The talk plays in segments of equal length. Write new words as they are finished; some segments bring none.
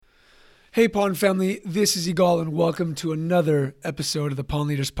Hey, Pawn family, this is Igal, and welcome to another episode of the Pawn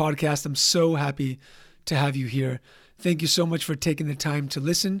Leaders Podcast. I'm so happy to have you here. Thank you so much for taking the time to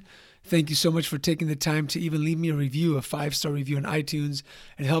listen. Thank you so much for taking the time to even leave me a review, a 5-star review on iTunes.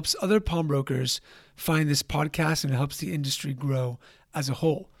 It helps other pawnbrokers find this podcast and it helps the industry grow as a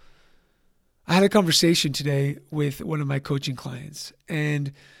whole. I had a conversation today with one of my coaching clients,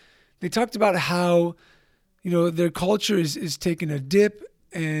 and they talked about how, their culture is taking a dip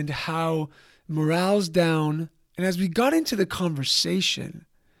and how morale's down. And as we got into the conversation,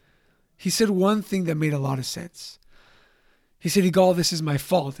 he said one thing that made a lot of sense. He said, Igal, this is my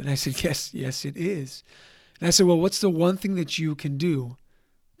fault. And I said, yes, it is. And I said, well, what's the one thing that you can do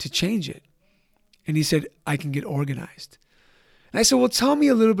to change it? And he said, I can get organized. And I said, well, tell me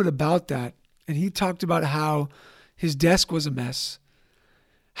a little bit about that. And he talked about how his desk was a mess,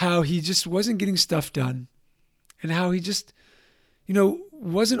 how he just wasn't getting stuff done, and how he just,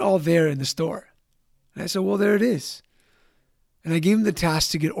 wasn't all there in the store. And I said, well, there it is. And I gave him the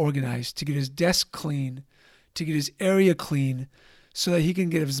task to get organized, to get his desk clean, to get his area clean, so that he can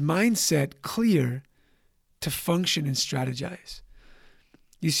get his mindset clear to function and strategize.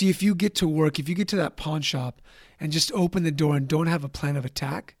 You see, if you get to work, if you get to that pawn shop and just open the door and don't have a plan of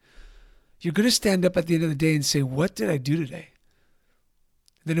attack, you're going to stand up at the end of the day and say, what did I do today?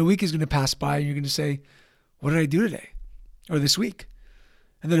 Then a week is going to pass by and you're going to say, what did I do today or this week?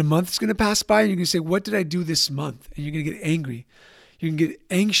 And then a month is going to pass by and you're going to say, what did I do this month? And you're going to get angry. You're going to get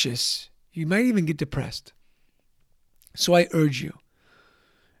anxious. You might even get depressed. So I urge you,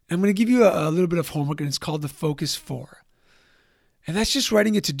 I'm going to give you a little bit of homework, and it's called the Focus 4. And that's just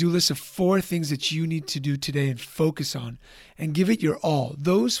writing a to-do list of 4 things that you need to do today and focus on and give it your all.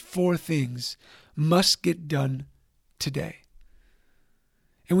 Those 4 things must get done today.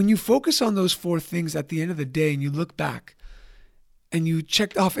 And when you focus on those 4 things at the end of the day and you look back and you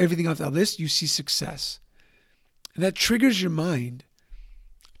checked off everything off that list, you see success. And that triggers your mind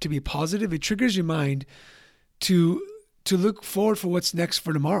to be positive. It triggers your mind to look forward for what's next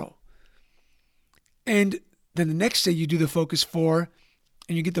for tomorrow. And then the next day you do the Focus 4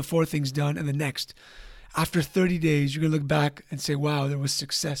 and you get the 4 things done. And the next, after 30 days, you're going to look back and say, wow, there was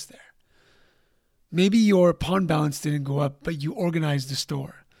success there. Maybe your pawn balance didn't go up, but you organized the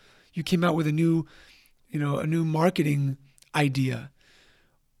store. You came out with a new marketing idea,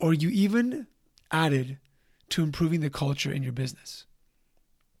 or you even added to improving the culture in your business.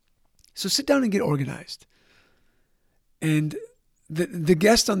 So sit down and get organized. And the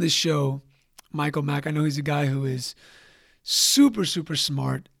guest on this show, Michael Mack, I know he's a guy who is super, super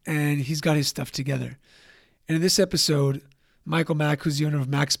smart, and he's got his stuff together. And in this episode, Michael Mack, who's the owner of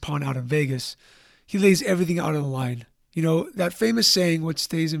Mack's Pawn out in Vegas, he lays everything out on the line. That famous saying, what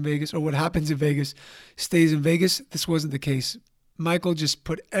stays in Vegas, or what happens in Vegas stays in Vegas. This wasn't the case. Michael just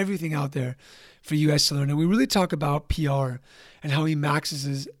put everything out there for you guys to learn. And we really talk about PR and how he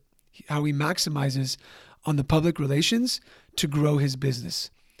maximizes on the public relations to grow his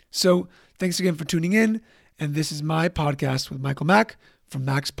business. So thanks again for tuning in. And this is my podcast with Michael Mack from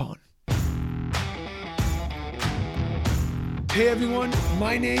Mack's Pawn. Hey everyone,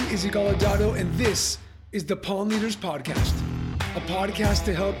 my name is Igal Adado, and this is the Pawn Leaders Podcast, a podcast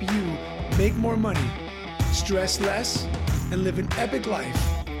to help you make more money, stress less, and live an epic life,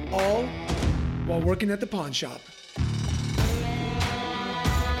 all while working at the pawn shop.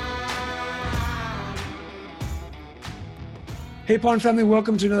 Hey Pawn family,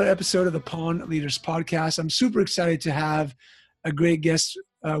 welcome to another episode of the Pawn Leaders Podcast. I'm super excited to have a great guest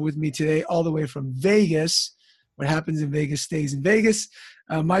with me today, all the way from Vegas. What happens in Vegas stays in Vegas.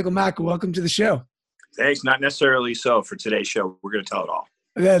 Michael Mack, welcome to the show. Thanks. Not necessarily so for today's show. We're going to tell it all.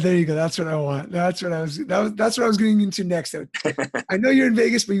 Yeah, there you go. That's what I want. That's what I was getting into next. I know you're in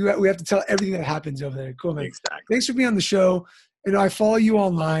Vegas, but we have to tell everything that happens over there. Cool, man. Exactly. Thanks for being on the show. I follow you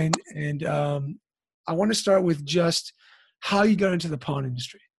online, and I want to start with just how you got into the pawn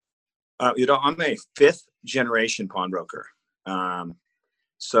industry. I'm a 5th generation pawnbroker.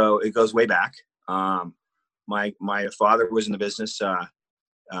 So it goes way back. My father was in the business,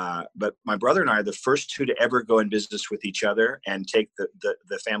 but my brother and I are the first 2 to ever go in business with each other and take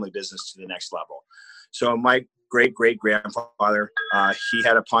the family business to the next level. So my great-great-grandfather, he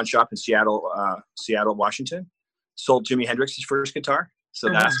had a pawn shop in Seattle, Washington, sold Jimi Hendrix his first guitar. So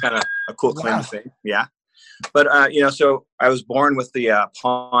that's kind of a cool claim to fame. Yeah. But, so I was born with the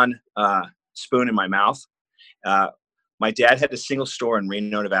pawn spoon in my mouth. My dad had a single store in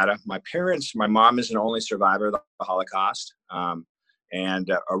Reno, Nevada. My mom is an only survivor of the Holocaust.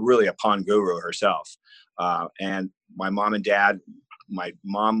 And really a pawn guru herself. And my mom and dad, my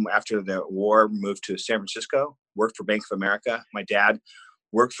mom, after the war, moved to San Francisco, worked for Bank of America. My dad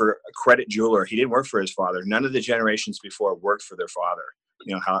worked for a credit jeweler. He didn't work for his father. None of the generations before worked for their father.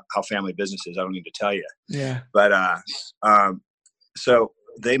 You know how family business is. I don't need to tell you. Yeah. But so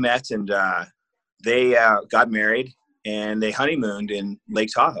they met, and they got married, and they honeymooned in Lake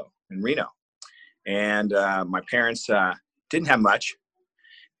Tahoe in Reno. And my parents didn't have much,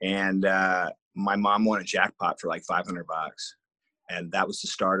 and my mom won a jackpot for like $500, and that was the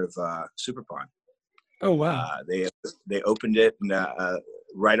start of Super Pawn. Oh, wow. They opened it, and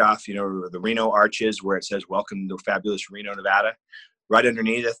right off, you know, the Reno Arches, where it says "Welcome to fabulous Reno, Nevada." Right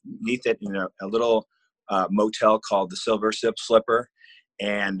underneath it, you know, a little motel called the Silver Slipper,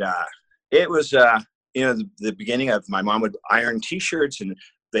 and it was, you know, the beginning of, my mom would iron T-shirts, and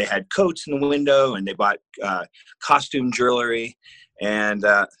they had coats in the window, and they bought costume jewelry, and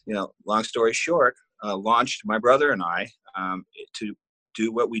you know, long story short, launched my brother and I to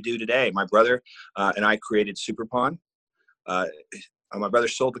do what we do today. My brother and I created Super Pawn. My brother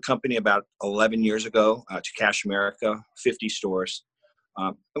sold the company about 11 years ago to Cash America, 50 stores.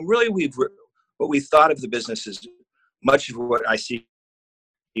 And really, what we thought of the business is, much of what I see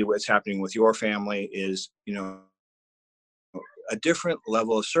what's happening with your family is, you know, a different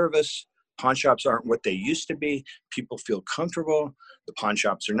level of service. Pawn shops aren't what they used to be. People feel comfortable. The pawn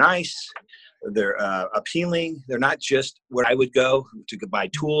shops are nice. They're appealing. They're not just where I would go to buy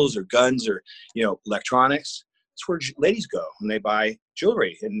tools or guns or, you know, electronics. It's where ladies go when they buy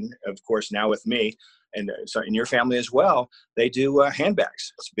jewelry. And of course, now with me, and so in your family as well, they do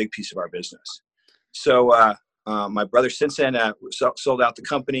handbags. It's a big piece of our business. So my brother since then sold out the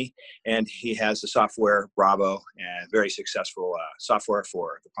company, and he has the software Bravo, and very successful software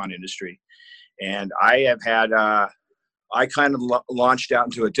for the pawn industry. And I have had, I kind of launched out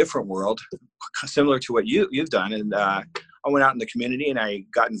into a different world, similar to what you've done. And I went out in the community, and I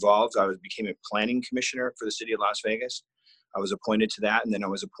got involved. Became a planning commissioner for the city of Las Vegas. I was appointed to that, and then I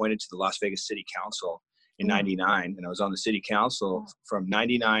was appointed to the Las Vegas City Council in '99, and I was on the city council from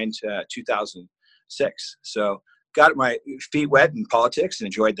 '99 to 2006. So got my feet wet in politics and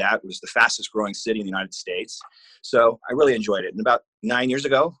enjoyed that. It was the fastest growing city in the United States. So I really enjoyed it. And about 9 years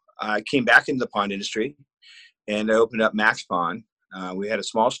ago, I came back into the pawn industry, and I opened up Max Pawn. We had a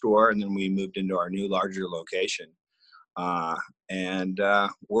small store, and then we moved into our new, larger location. And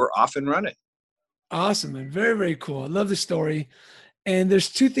we're off and running. Awesome, man. Very, very cool. I love the story. And there's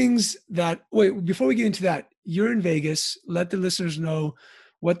two things that, wait, before we get into that, you're in Vegas. Let the listeners know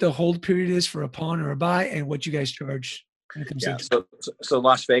what the hold period is for a pawn or a buy, and what you guys charge when it comes Yeah, to. so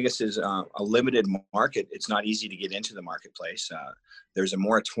Las Vegas is a limited market. It's not easy to get into the marketplace. There's a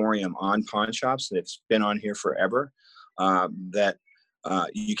moratorium on pawn shops that's been on here forever. That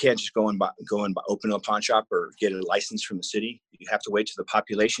you can't just go and open a pawn shop or get a license from the city. You have to wait till the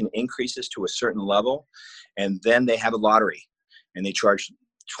population increases to a certain level, and then they have a lottery, and they charge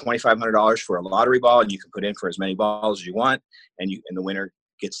 $2,500 for a lottery ball, and you can put in for as many balls as you want, and the winner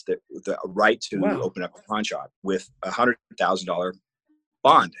gets the right to open up a pawn shop with $100,000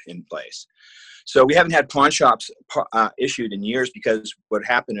 bond in place. So we haven't had pawn shops issued in years, because what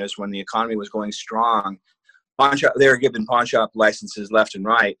happened is, when the economy was going strong, they were given pawn shop licenses left and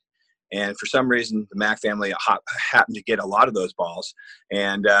right. And for some reason, the Mack family happened to get a lot of those balls.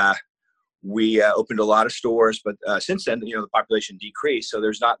 And we opened a lot of stores. But since then, you know, the population decreased. So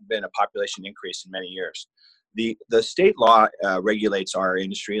there's not been a population increase in many years. The state law regulates our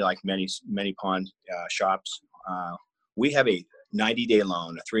industry, like many pawn shops. We have a 90-day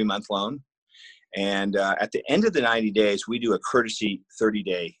loan, a 3-month loan. And at the end of the 90 days, we do a courtesy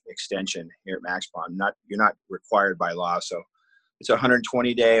 30-day extension here at Max Pawn. You're not required by law. So it's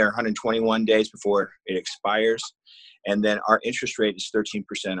 120-day or 121 days before it expires. And then our interest rate is 13%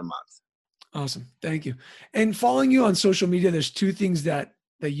 a month. Awesome. Thank you. And following you on social media, there's two things that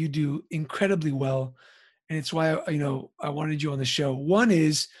you do incredibly well. And it's why, I wanted you on the show. One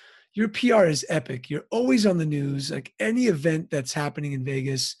is your PR is epic. You're always on the news. Like any event that's happening in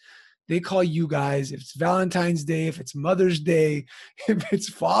Vegas, they call you guys. If it's Valentine's Day, if it's Mother's Day, if it's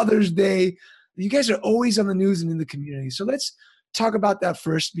Father's Day, you guys are always on the news and in the community. So let's talk about that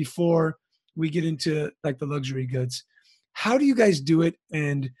first before we get into like the luxury goods. How do you guys do it?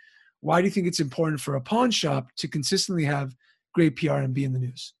 And why do you think it's important for a pawn shop to consistently have great PR and be in the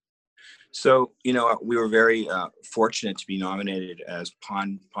news? So, we were very fortunate to be nominated as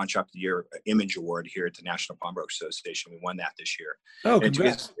Pawn Shop of the Year Image Award here at the National Pawnbrokers Association. We won that this year. Oh,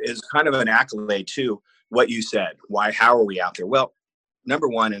 congrats. It's kind of an accolade to what you said. How are we out there? Well, number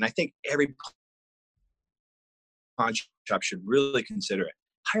one, and I think every pawn shop should really consider it,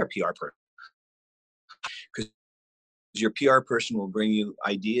 hire a PR person. Because your PR person will bring you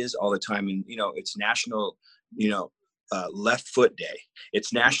ideas all the time. And, it's national, Left Foot Day.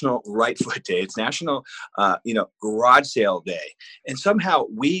 It's National Right Foot Day. It's National, Garage Sale Day. And somehow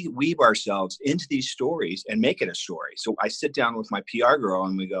we weave ourselves into these stories and make it a story. So I sit down with my PR girl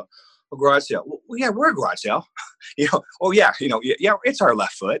and we go, "Oh, garage sale. Well, yeah, we're a garage sale." Oh yeah, yeah, it's our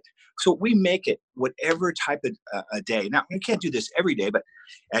left foot. So we make it whatever type of a day. Now, we can't do this every day, but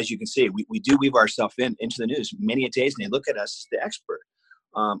as you can see, we do weave ourselves into the news many a days, and they look at us as the expert.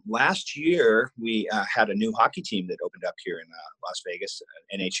 Last year, we had a new hockey team that opened up here in Las Vegas,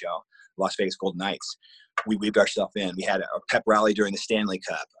 NHL, Las Vegas Golden Knights. We weaved ourselves in. We had a pep rally during the Stanley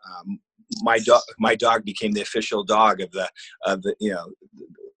Cup. My dog became the official dog of the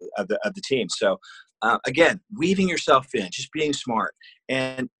team. So again, weaving yourself in, just being smart.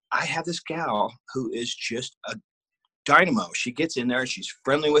 And I have this gal who is just a dynamo. She gets in there. She's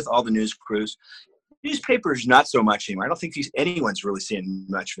friendly with all the news crews. Newspapers, not so much anymore. I don't think anyone's really seeing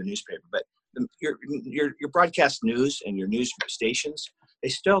much of a newspaper, but your broadcast news and your news stations,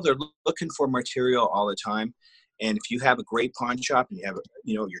 they're looking for material all the time. And if you have a great pawn shop and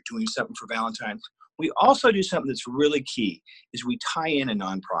you're doing something for Valentine's, we also do something that's really key is we tie in a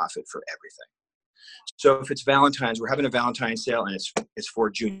nonprofit for everything. So if it's Valentine's, we're having a Valentine's sale and it's for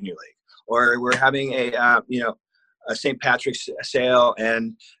Junior League, or we're having a St. Patrick's sale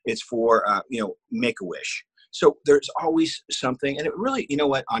and it's for Make-A-Wish. So there's always something, and it really,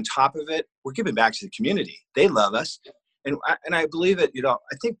 on top of it, we're giving back to the community. They love us, and I believe it.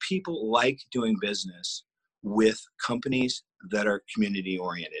 I think people like doing business with companies that are community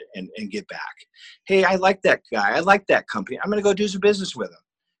oriented and give back. Hey, I like that guy. I like that company. I'm going to go do some business with them.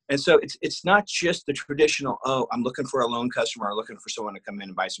 And so it's not just the traditional, oh, I'm looking for a loan customer or looking for someone to come in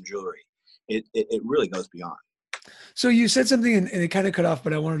and buy some jewelry. It really goes beyond. So you said something and it kind of cut off,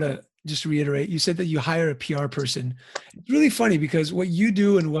 but I wanted to just reiterate. You said that you hire a PR person. It's really funny because what you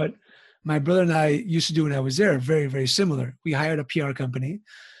do and what my brother and I used to do when I was there are very, very similar. We hired a PR company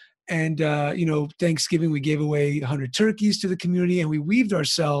and, Thanksgiving, we gave away 100 turkeys to the community and we weaved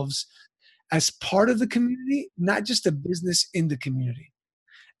ourselves as part of the community, not just a business in the community.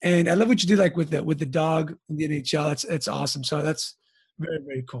 And I love what you did, like with the dog in the NHL. That's awesome. So that's very,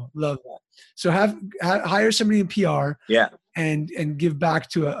 very cool. Love that. So hire somebody in PR, yeah, and give back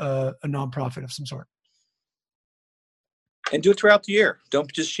to a nonprofit of some sort. And do it throughout the year.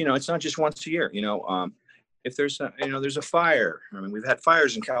 Don't just it's not just once a year. If there's there's a fire. I mean, we've had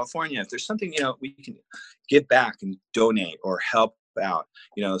fires in California. If there's something we can give back and donate or help out.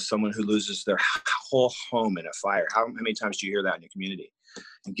 Someone who loses their whole home in a fire. How many times do you hear that in your community?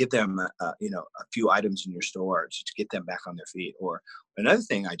 And give them, a few items in your store to get them back on their feet. Or another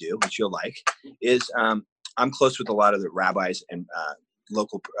thing I do, which you'll like, is I'm close with a lot of the rabbis and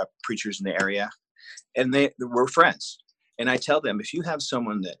local preachers in the area, and we're friends. And I tell them, if you have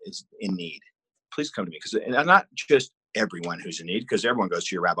someone that is in need, please come to me. And I'm not just everyone who's in need, because everyone goes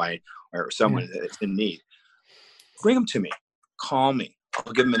to your rabbi or someone that's in need. Bring them to me. Call me.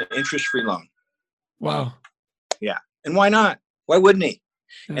 I'll give them an interest-free loan. Wow. Yeah. And why not? Why wouldn't he?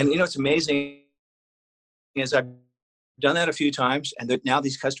 Yeah. And it's amazing is I've done that a few times, and now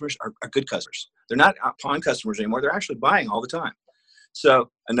these customers are good customers. They're not pawn customers anymore. They're actually buying all the time.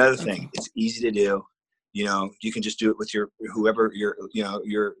 So another thing, it's easy to do. You can just do it with whoever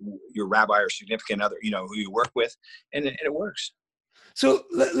your rabbi or significant other, who you work with, and it works. So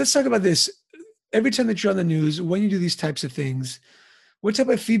let's talk about this. Every time that you're on the news, when you do these types of things, what type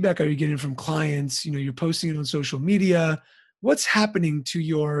of feedback are you getting from clients? You're posting it on social media. What's happening to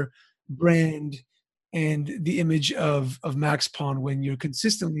your brand and the image of Max Pawn when you're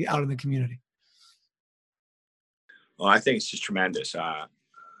consistently out in the community? Well, I think it's just tremendous.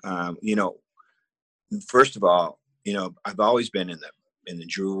 First of all, I've always been in the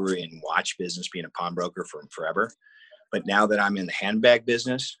jewelry and watch business, being a pawnbroker for forever. But now that I'm in the handbag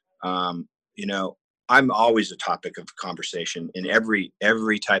business, I'm always a topic of conversation in every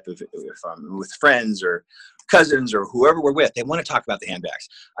type of, if I'm with friends or cousins or whoever we're with, they want to talk about the handbags.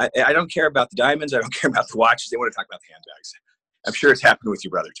 I don't care about the diamonds. I don't care about the watches. They want to talk about the handbags. I'm sure it's happened with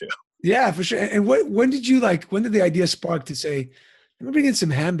your brother too. Yeah, for sure. And when did the idea spark to say, let me bring in some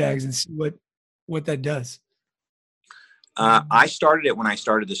handbags and see what that does? I started it when I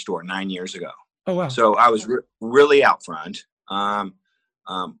started the store 9 years ago. Oh, wow. So I was really out front.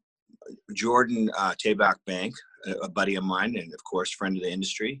 Jordan Tabak Bank, a buddy of mine, and of course, friend of the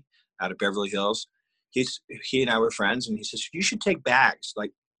industry out of Beverly Hills. He and I were friends, and he says, you should take bags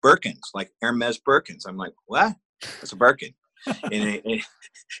like Birkins, like Hermes Birkins. I'm like, what? That's a Birkin.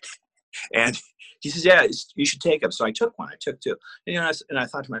 and he says, yeah, you should take them. So I took one. I took two. And I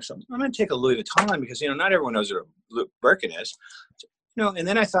thought to myself, I'm going to take a Louis Vuitton because not everyone knows what a Birkin is. And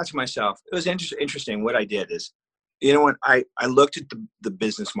then I thought to myself, it was interesting. What I did is you know, when I looked at the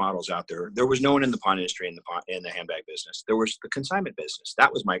business models out there, there was no one in the pawn industry in the handbag business. There was the consignment business.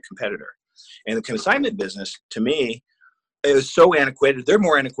 That was my competitor. And the consignment business, to me, it was so antiquated. They're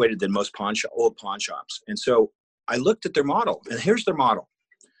more antiquated than most old pawn shops. And so I looked at their model, and here's their model.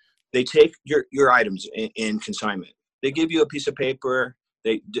 They take your items in consignment. They give you a piece of paper.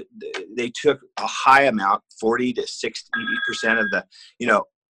 They took a high amount, 40 to 60%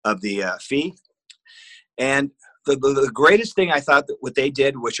 of the fee. And the greatest thing I thought that what they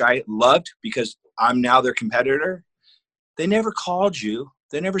did, which I loved because I'm now their competitor, they never called you.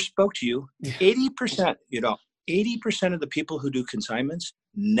 They never spoke to you. 80%, 80% of the people who do consignments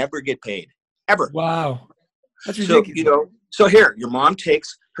never get paid, ever. Wow. That's So, ridiculous. so here, your mom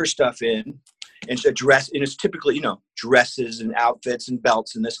takes her stuff in, and it's a dress, and it's typically, dresses and outfits and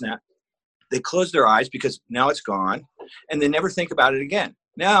belts and this and that. They close their eyes because now it's gone, and they never think about it again.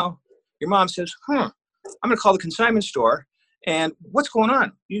 Now, your mom says, I'm going to call the consignment store, and what's going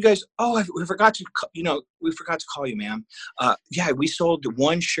on? You guys, we forgot to call you, ma'am. Yeah, we sold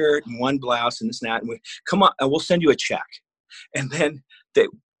one shirt and one blouse and this and that, and come on, we'll send you a check. And then the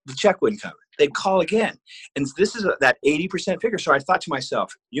check wouldn't come. They'd call again. And this is that 80% figure. So I thought to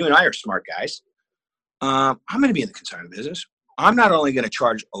myself, you and I are smart guys. I'm going to be in the consignment business. I'm not only going to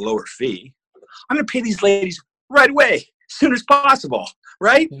charge a lower fee, I'm going to pay these ladies right away, as soon as possible,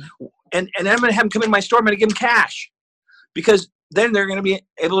 right? Mm-hmm. And I'm going to have them come in my store. I'm going to give them cash because then they're going to be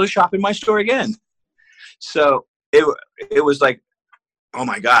able to shop in my store again. So it was like, oh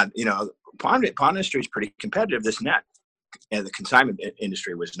my God, pawn industry is pretty competitive, this and that. And the consignment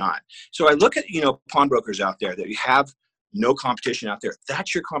industry was not. So I look at, pawnbrokers out there that you have no competition out there.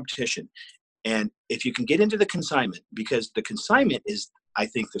 That's your competition. And if you can get into the consignment, because the consignment is, I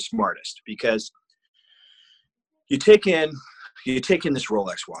think, the smartest, because you take in this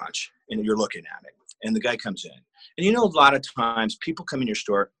Rolex watch and you're looking at it, and the guy comes in, and a lot of times people come in your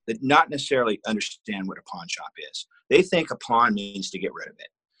store that not necessarily understand what a pawn shop is. They think a pawn means to get rid of it.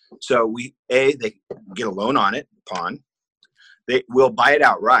 So they get a loan on it, pawn. They will buy it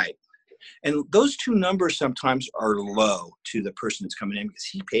outright. And those two numbers sometimes are low to the person that's coming in because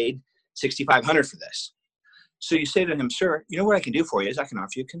he paid $6,500 for this. So you say to him, sir, you know what I can do for you is I can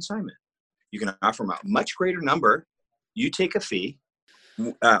offer you a consignment. You can offer him a much greater number. You take a fee.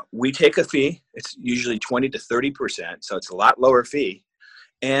 We take a fee. It's usually 20 to 30%. So it's a lot lower fee.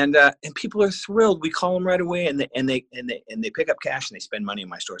 And people are thrilled. We call them right away, and they pick up cash and they spend money in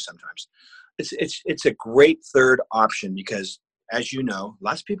my store sometimes. It's a great third option because, as you know,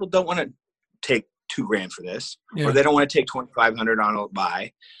 lots of people don't want to take $2,000 for this, or they don't want to take $2,500 on a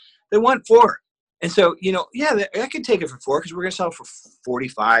buy. They want $4,000. And so, I can take it for $4,000 because we're going to sell it for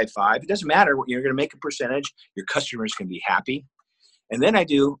 $45,500. It doesn't matter. You're going to make a percentage. Your customers can be happy. And then I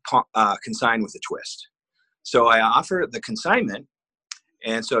do consign with a twist. So I offer the consignment.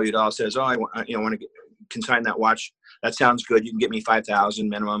 And so Udall says, I want to consign that watch. That sounds good. You can get me $5,000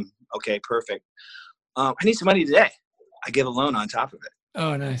 minimum. Okay, perfect. I need some money today. I give a loan on top of it.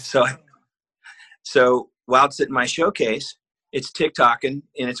 Oh, nice. So while it's in my showcase, it's tick-tocking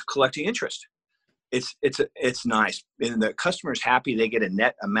and it's collecting interest. It's nice. And the customer's happy. They get a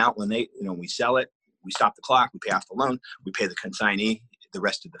net amount when we sell it. We stop the clock. We pay off the loan. We pay the consignee the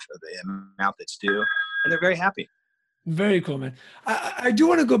rest of the amount that's due, and they're very happy. Very cool, man. I do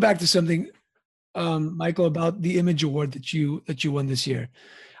want to go back to something, Michael, about the Image Award that you won this year.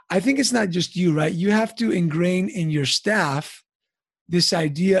 I think it's not just you, right? You have to ingrain in your staff this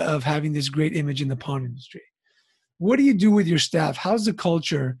idea of having this great image in the pawn industry. What do you do with your staff? How's the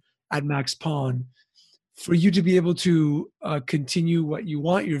culture at Max Pawn for you to be able to continue what you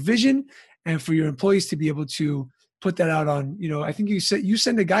want, your vision, and for your employees to be able to put that out on, I think you said you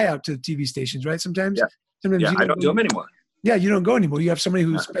send a guy out to the TV stations, right? Sometimes. Yeah. Sometimes I don't do them anymore. Yeah, you don't go anymore. You have somebody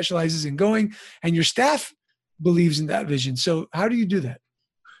who specializes in going, and your staff believes in that vision. So how do you do that?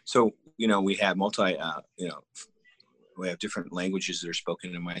 So, we have we have different languages that are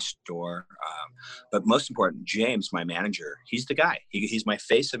spoken in my store. But most important, James, my manager, he's the guy. He's my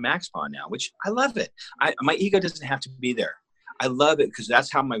face of Max Pawn now, which I love it. My ego doesn't have to be there. I love it because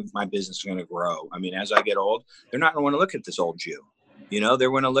that's how my business is going to grow. I mean, as I get old, they're not going to want to look at this old Jew. They're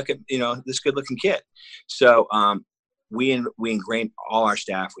going to look at, this good looking kid. So we ingrain all our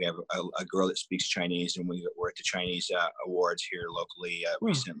staff. We have a girl that speaks Chinese, and we're at the Chinese awards here locally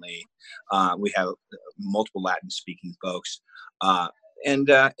recently. We have multiple Latin speaking folks. And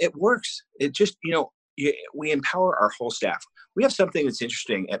it works. It just, we empower our whole staff. We have something that's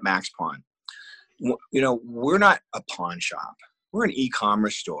interesting at Max Pawn. We're not a pawn shop. We're an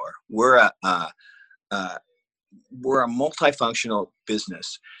e-commerce store. We're we're a multifunctional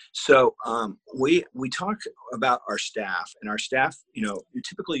business. So we talk about our staff, and our staff,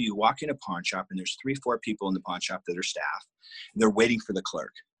 typically you walk in a pawn shop and there's 3-4 people in the pawn shop that are staff, and they're waiting for the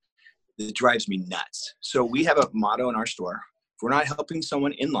clerk. It drives me nuts. So we have a motto in our store: if we're not helping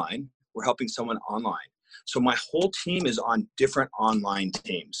someone in line, we're helping someone online. So my whole team is on different online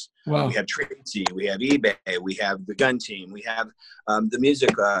teams. Wow. We have Tracy, we have eBay, we have the gun team, we have the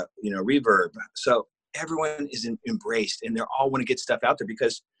music, Reverb. So everyone is embraced, and they all want to get stuff out there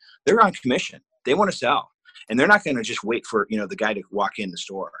because they're on commission. They want to sell, and they're not going to just wait for the guy to walk in the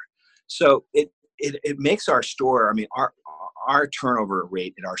store. So it makes our store. I mean, our turnover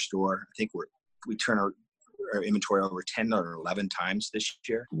rate at our store, I think we turn our inventory over 10 or 11 times this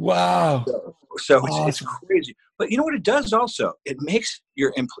year. Wow. So awesome. It's crazy. But you know what it does also? It makes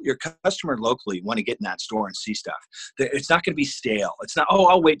your customer locally want to get in that store and see stuff. It's not going to be stale. It's not,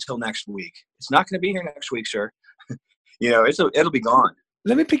 I'll wait till next week. It's not going to be here next week, sir. It'll be gone.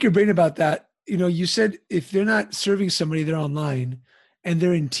 Let me pick your brain about that. You said if they're not serving somebody, they're online and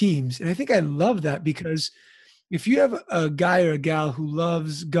they're in teams. And I think I love that, because if you have a guy or a gal who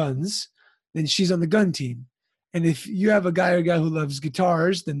loves guns, then she's on the gun team. And if you have a guy or a gal who loves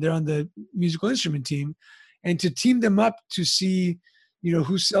guitars, then they're on the musical instrument team. And to team them up to see,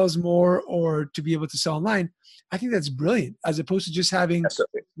 who sells more, or to be able to sell online, I think that's brilliant, as opposed to just having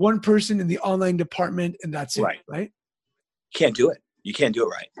one person in the online department and that's it, right? You can't do it. You can't do it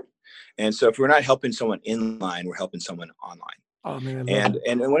right. And so if we're not helping someone in line, we're helping someone online. Oh man,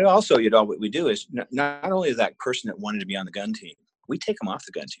 and what also, what we do is not only is that person that wanted to be on the gun team, we take them off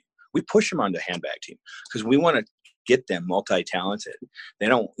the gun team. We push them on the handbag team because we want to get them multi-talented. They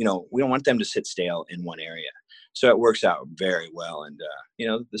don't, we don't want them to sit stale in one area. So it works out very well. And,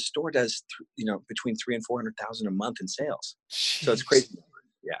 the store does, between 300,000 and 400,000 a month in sales. Jeez. So it's crazy.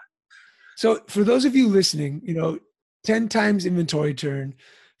 Yeah. So for those of you listening, 10 times inventory turn,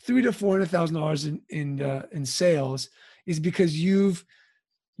 $300,000 to $400,000 in sales is because you've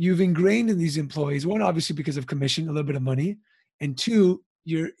ingrained in these employees, one, obviously because of commission, a little bit of money, and two,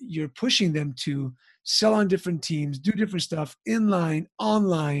 you're pushing them to sell on different teams, do different stuff, inline,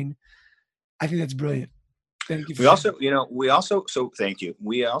 online. I think that's brilliant. Thank you. Thank you.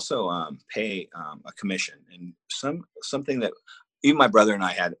 We also pay a commission, and something that even my brother and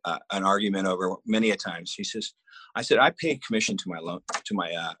I had an argument over many a times. I said, I pay commission to my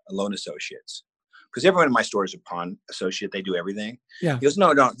loan associates, because everyone in my store is a pawn associate. They do everything. Yeah. He goes,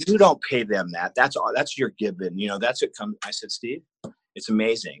 no, you don't pay them that. That's all. That's your given. That's it. I said, Steve, it's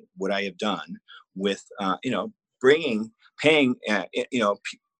amazing what I have done with, paying,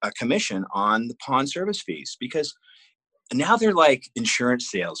 a commission on the pawn service fees, because now they're like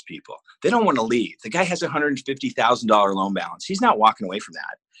insurance salespeople. They don't want to leave. The guy has a $150,000 loan balance. He's not walking away from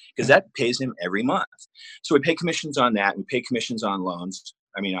that, because that pays him every month. So we pay commissions on that. We pay commissions on loans.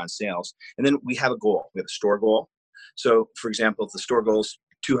 On sales. And then we have a goal. We have a store goal. So for example, if the store goal is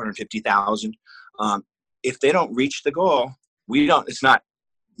 250,000, if they don't reach the goal, it's not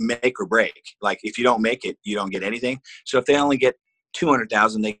make or break. Like if you don't make it, you don't get anything. So if they only get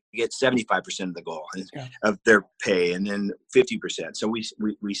 200,000, they get 75% of the goal of their pay, and then 50%. So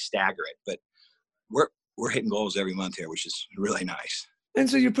we stagger it, but we're hitting goals every month here, which is really nice. And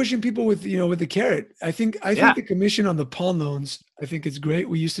so you're pushing people with the carrot. I think the commission on the pawn loans, I think it's great.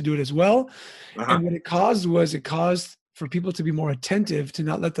 We used to do it as well. Uh-huh. And what it caused for people to be more attentive, to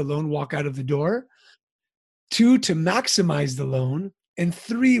not let the loan walk out of the door. 2, to maximize the loan. And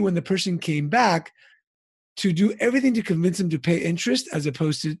 3, when the person came back, to do everything to convince them to pay interest as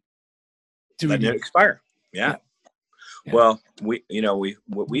opposed to letting it expire. Yeah. Well, what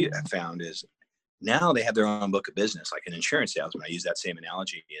we have found is, now they have their own book of business, like an insurance salesman. I use that same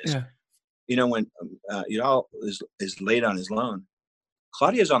analogy. When Udal is late on his loan,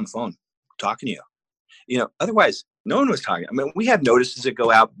 Claudia's on the phone talking to you. Otherwise, no one was talking. We have notices that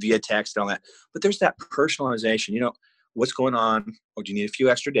go out via text and all that, but there's that personalization. What's going on? Or do you need a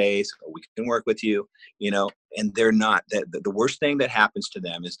few extra days? Or we can work with you. And they're not. The worst thing that happens to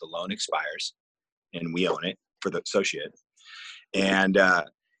them is the loan expires, and we own it for the associate.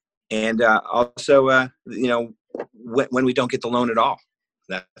 And also, when we don't get the loan at all,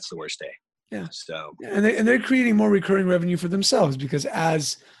 that's the worst day. Yeah. So, and they're creating more recurring revenue for themselves, because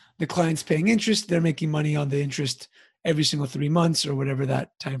as the client's paying interest, they're making money on the interest every single 3 months or whatever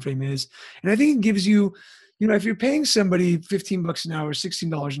that time frame is. And I think it gives you, if you're paying somebody $15 an hour,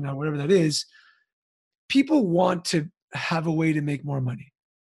 $16 an hour, whatever that is, people want to have a way to make more money.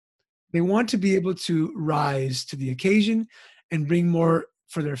 They want to be able to rise to the occasion and bring more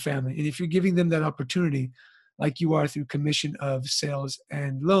for their family. And if you're giving them that opportunity, like you are through commission of sales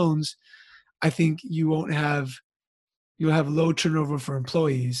and loans, I think you'll have low turnover for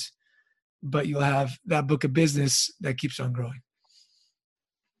employees, but you'll have that book of business that keeps on growing.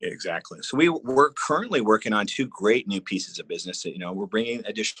 Exactly. So we're currently working on two great new pieces of business that, we're bringing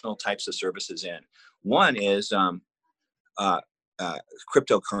additional types of services in. One is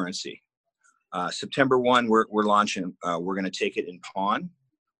cryptocurrency. September 1, we're launching. We're going to take it in pawn.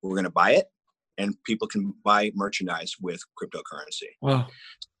 We're going to buy it, and people can buy merchandise with cryptocurrency. Wow.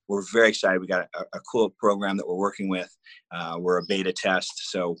 We're very excited. We got a cool program that we're working with. We're a beta test,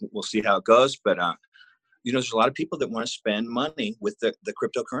 so we'll see how it goes. But there's a lot of people that want to spend money with the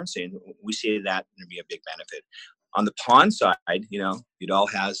cryptocurrency, and we see that to be a big benefit. On the pawn side, Udall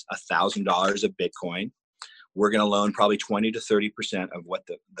has $1,000 of Bitcoin. We're going to loan probably 20 to 30% of what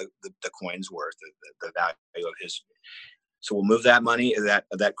the coin's worth, the value of his. So we'll move that money, that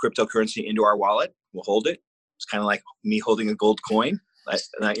cryptocurrency, into our wallet. We'll hold it. It's kind of like me holding a gold coin.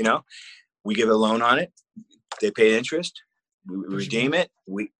 We give a loan on it. They pay interest. We redeem it.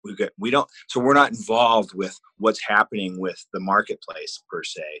 We don't. So we're not involved with what's happening with the marketplace per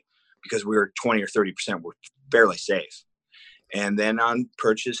se, because we're 20 or 30%. We're fairly safe. And then on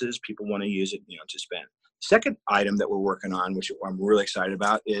purchases, people want to use it, to spend. Second item that we're working on, which I'm really excited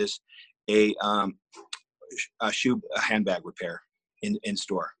about, is a handbag repair in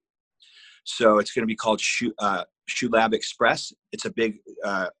store. So it's going to be called Shoe Lab Express. It's a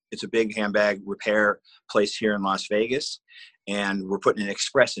big handbag repair place here in Las Vegas, and we're putting an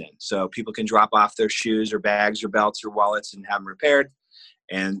express in, so people can drop off their shoes or bags or belts or wallets and have them repaired,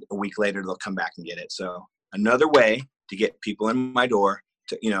 and a week later they'll come back and get it. So another way to get people in my door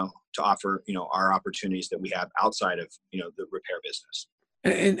to offer our opportunities that we have outside of the repair business.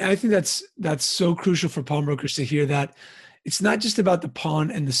 And I think that's so crucial for pawnbrokers to hear that it's not just about the pawn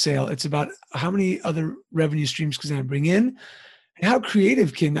and the sale. It's about how many other revenue streams can I bring in, and how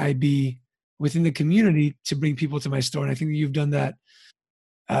creative can I be within the community to bring people to my store. And I think that you've done that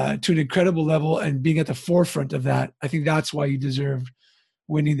to an incredible level, and being at the forefront of that. I think that's why you deserve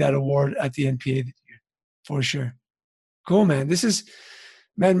winning that award at the NPA this year, for sure. Cool, man.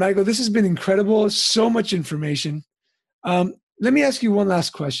 Michael, this has been incredible. So much information. Let me ask you one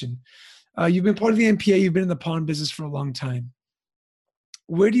last question. You've been part of the NPA. You've been in the pawn business for a long time.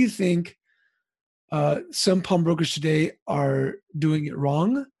 Where do you think some pawnbrokers today are doing it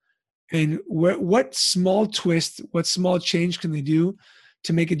wrong? And what small twist, what small change can they do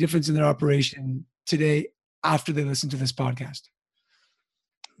to make a difference in their operation today after they listen to this podcast?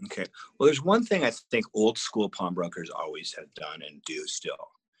 Okay. Well, there's one thing I think old school pawnbrokers always have done and do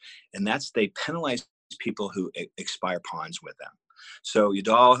still, and that's they penalize people who expire pawns with them. So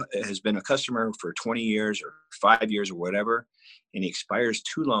Udall has been a customer for 20 years or 5 years or whatever, and he expires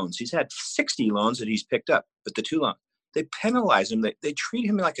 2 loans. He's had 60 loans that he's picked up, but the 2 loans, they penalize him. They treat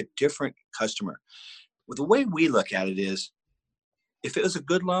him like a different customer. Well, the way we look at it is, if it was a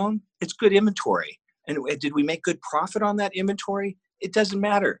good loan, it's good inventory. And did we make good profit on that inventory? It doesn't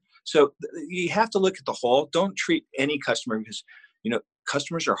matter. So you have to look at the whole. Don't treat any customer, because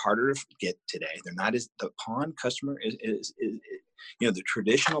customers are harder to get today. They're not as, the pawn customer is the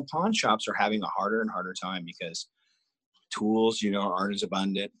traditional pawn shops are having a harder and harder time because tools, aren't as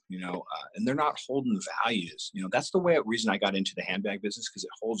abundant, and they're not holding values. That's the reason I got into the handbag business, because it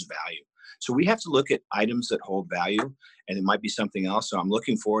holds value. So we have to look at items that hold value, and it might be something else. So I'm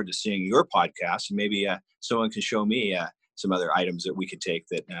looking forward to seeing your podcast, and maybe someone can show me some other items that we could take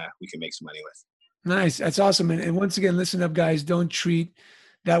that we can make some money with. Nice. That's awesome. And once again, listen up, guys. Don't treat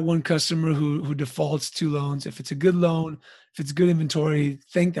that one customer who defaults 2 loans. If it's a good loan, if it's good inventory,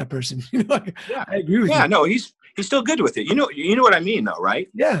 thank that person. Yeah. I agree with you. Yeah, no, he's still good with it. You know what I mean, though, right?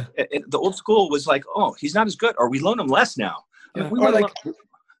 Yeah. The old school was like, oh, he's not as good, or we loan him less now. Yeah.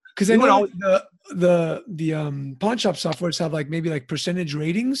 Because I know the pawn shop softwares have maybe percentage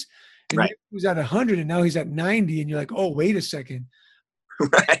ratings, and right. He was at 100 and now he's at 90, and you're like, oh, wait a second.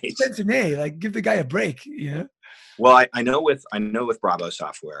 Right. Give the guy a break. Yeah. Well, I know with Bravo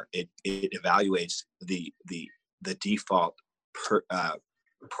software, it evaluates the default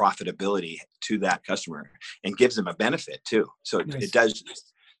profitability to that customer and gives them a benefit too. So Nice. It does.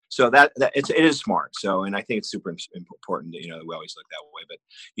 So that it is smart. So, and I think it's super important that, we always look that way. But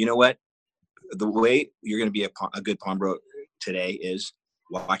you know what? The way you're going to be a good pawnbroker today is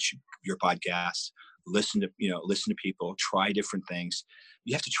watch your podcasts, listen to people, try different things.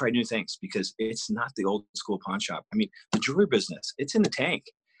 You have to try new things, because it's not the old school pawn shop. I mean, the jewelry business, it's in the tank.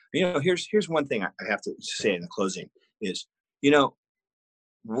 Here's one thing I have to say in the closing is,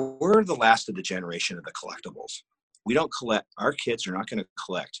 we're the last of the generation of the collectibles. We don't collect. Our kids are not going to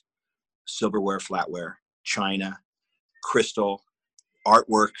collect silverware, flatware, china, crystal,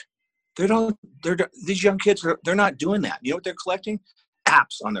 artwork. these young kids they're not doing that. You know what they're collecting?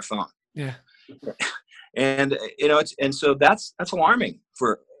 Apps on their phone. Yeah. And so that's alarming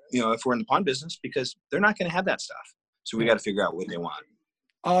for, if we're in the pawn business, because they're not going to have that stuff. So we got to figure out what they want.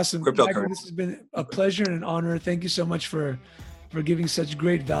 Awesome. Michael, this has been a pleasure and an honor. Thank you so much for giving such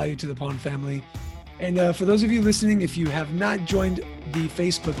great value to the pawn family. And for those of you listening, if you have not joined the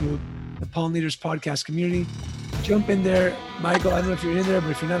Facebook group, the Pawn Leaders Podcast community, jump in there. Michael, I don't know if you're in there, but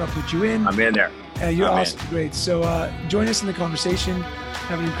if you're not, I'll put you in. I'm in there. You're awesome. Great. So join us in the conversation.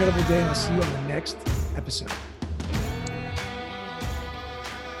 Have an incredible day, and I'll see you on the next episode.